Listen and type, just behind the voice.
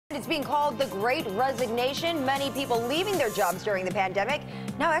It's being called the Great Resignation. Many people leaving their jobs during the pandemic.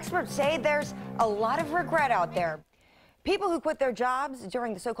 Now experts say there's a lot of regret out there. People who quit their jobs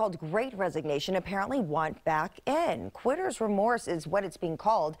during the so-called Great Resignation apparently want back in. Quitter's remorse is what it's being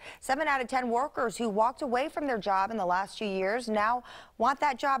called. 7 out of 10 workers who walked away from their job in the last few years now want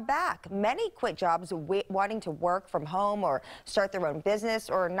that job back. Many quit jobs wanting to work from home or start their own business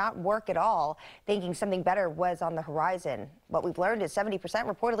or not work at all, thinking something better was on the horizon. What we've learned is 70%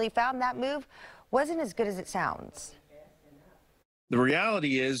 reportedly found that move wasn't as good as it sounds. The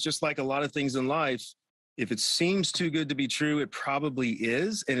reality is, just like a lot of things in life, if it seems too good to be true, it probably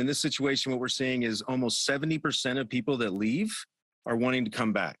is. And in this situation, what we're seeing is almost 70% of people that leave are wanting to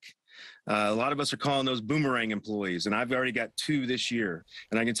come back. A lot of us are calling those boomerang employees, and I've already got 2 this year.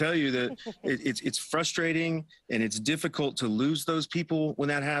 And I can tell you that it's frustrating and it's difficult to lose those people when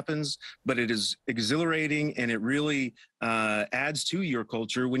that happens, but it is exhilarating and it really adds to your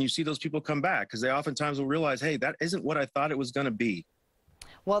culture when you see those people come back, because they oftentimes will realize, hey, that isn't what I thought it was going to be.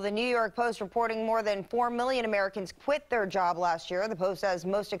 Well, the New York Post reporting more than 4 million Americans quit their job last year. The Post says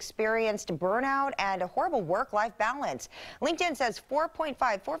most experienced burnout and a horrible work-life balance. LinkedIn says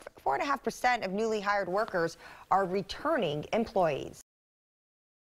 4.5% of newly hired workers are returning employees.